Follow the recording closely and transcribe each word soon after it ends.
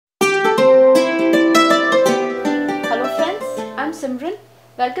Simran.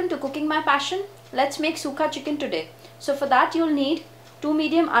 Welcome to Cooking My Passion. Let's make Sukha chicken today. So for that you'll need 2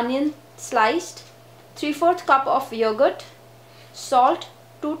 medium onion sliced, 3/4 cup of yogurt, salt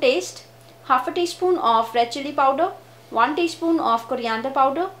to taste, half a teaspoon of red chili powder, 1 teaspoon of coriander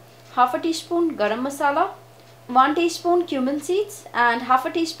powder, half a teaspoon garam masala, 1 teaspoon cumin seeds and half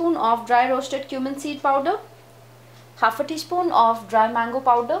a teaspoon of dry roasted cumin seed powder, half a teaspoon of dry mango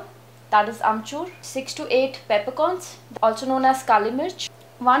powder, that is amchur, 6 to 8 peppercorns, also known as kali mirch,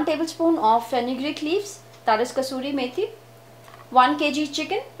 1 tablespoon of fenugreek leaves, that is kasuri methi, 1 kg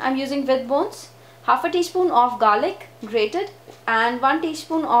chicken, I am using with bones, half a teaspoon of garlic grated and 1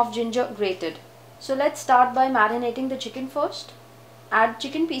 teaspoon of ginger grated. So let's start by marinating the chicken first. Add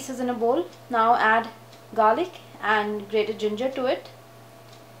chicken pieces in a bowl. Now add garlic and grated ginger to it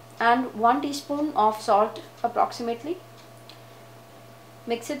and 1 teaspoon of salt approximately.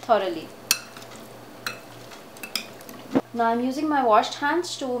 Mix it thoroughly. Now I am using my washed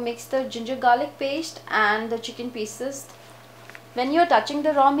hands to mix the ginger garlic paste and the chicken pieces. When you are touching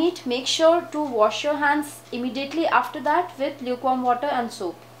the raw meat, make sure to wash your hands immediately after that with lukewarm water and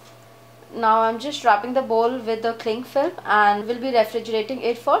soap. Now I am just wrapping the bowl with the cling film and will be refrigerating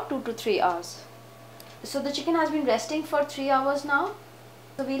it for 2 to 3 hours. So the chicken has been resting for 3 hours now.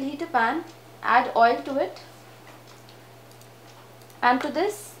 So we'll heat a pan, add oil to it, and to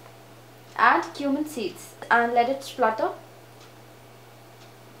this add cumin seeds and let it splutter.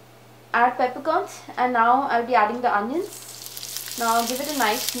 Add peppercorns and now I'll be adding the onions. Now give it a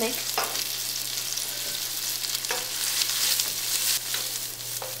nice mix.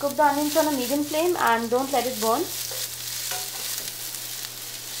 Cook the onions on a medium flame and don't let it burn.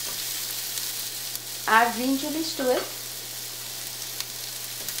 Add green chilies to it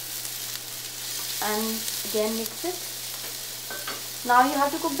and again mix it. Now you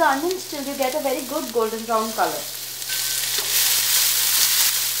have to cook the onions till you get a very good golden brown color.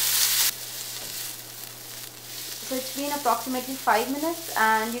 So it's been approximately 5 minutes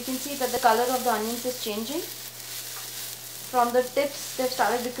and you can see that the color of the onions is changing. From the tips they've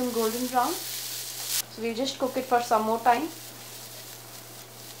started becoming golden brown. So we'll just cook it for some more time.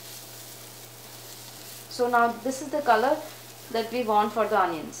 So now this is the color that we want for the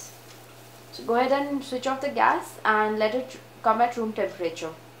onions. So go ahead and switch off the gas and let it come at room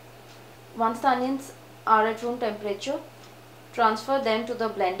temperature. Once the onions are at room temperature, transfer them to the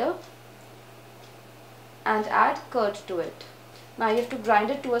blender and add curd to it. Now you have to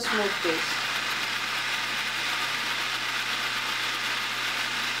grind it to a smooth paste.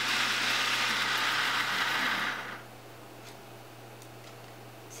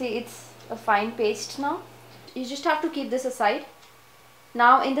 See, it's a fine paste now. You just have to keep this aside.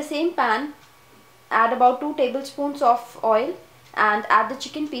 Now in the same pan, add about 2 tablespoons of oil and add the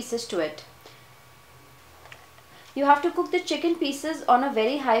chicken pieces to it. You have to cook the chicken pieces on a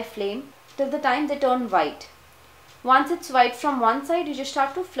very high flame till the time they turn white. Once it's white from one side, you just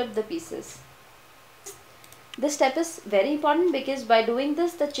have to flip the pieces. This step is very important because by doing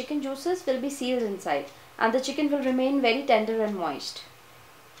this, the chicken juices will be sealed inside and the chicken will remain very tender and moist.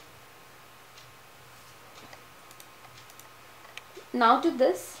 Now to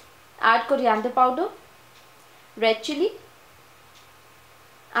this, add coriander powder, red chili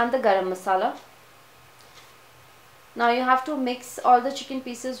and the garam masala. Now you have to mix all the chicken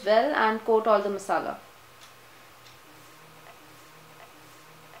pieces well and coat all the masala.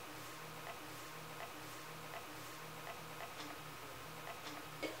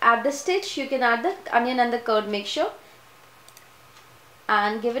 At this stage you can add the onion and the curd mixture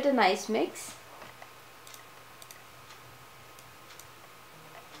and give it a nice mix.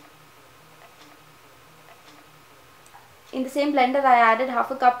 In the same blender I added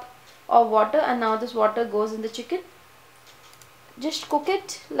half a cup of water and now this water goes in the chicken. Just cook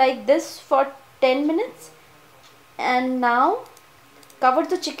it like this for 10 minutes and now cover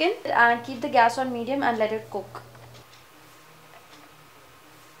the chicken and keep the gas on medium and let it cook.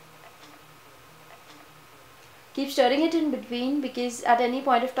 Keep stirring it in between because at any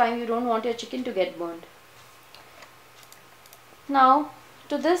point of time you don't want your chicken to get burned. Now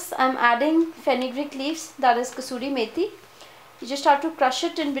to this I am adding fenugreek leaves, that is kasuri methi. You just have to crush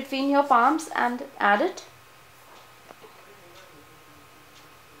it in between your palms and add it.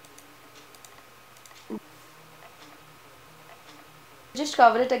 Just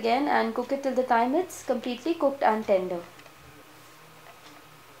cover it again and cook it till the time it's completely cooked and tender.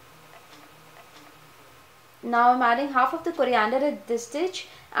 Now I'm adding half of the coriander at this stage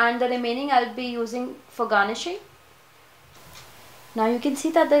and the remaining I'll be using for garnishing. Now you can see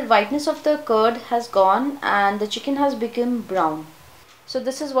that the whiteness of the curd has gone and the chicken has become brown. So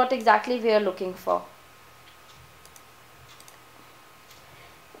this is what exactly we are looking for.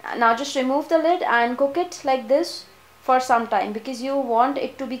 Now just remove the lid and cook it like this for some time, because you want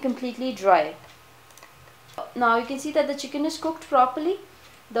it to be completely dry. Now you can see that the chicken is cooked properly.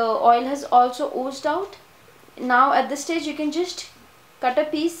 The oil has also oozed out. Now at this stage you can just cut a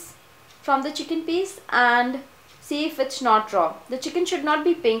piece from the chicken piece and see if it's not raw. The chicken should not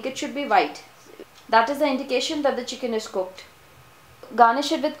be pink, it should be white. That is the indication that the chicken is cooked.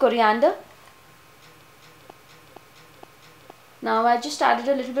 Garnish it with coriander. Now I just added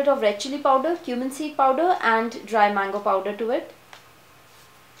a little bit of red chili powder, cumin seed powder and dry mango powder to it.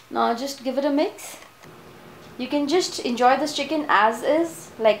 Now just give it a mix. You can just enjoy this chicken as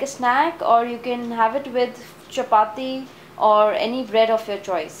is, like a snack, or you can have it with chapati or any bread of your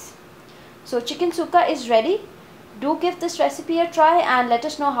choice. So chicken sukha is ready. Do give this recipe a try and let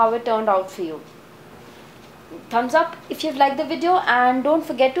us know how it turned out for you. Thumbs up if you've liked the video, and don't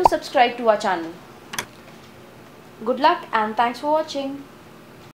forget to subscribe to our channel. Good luck and thanks for watching.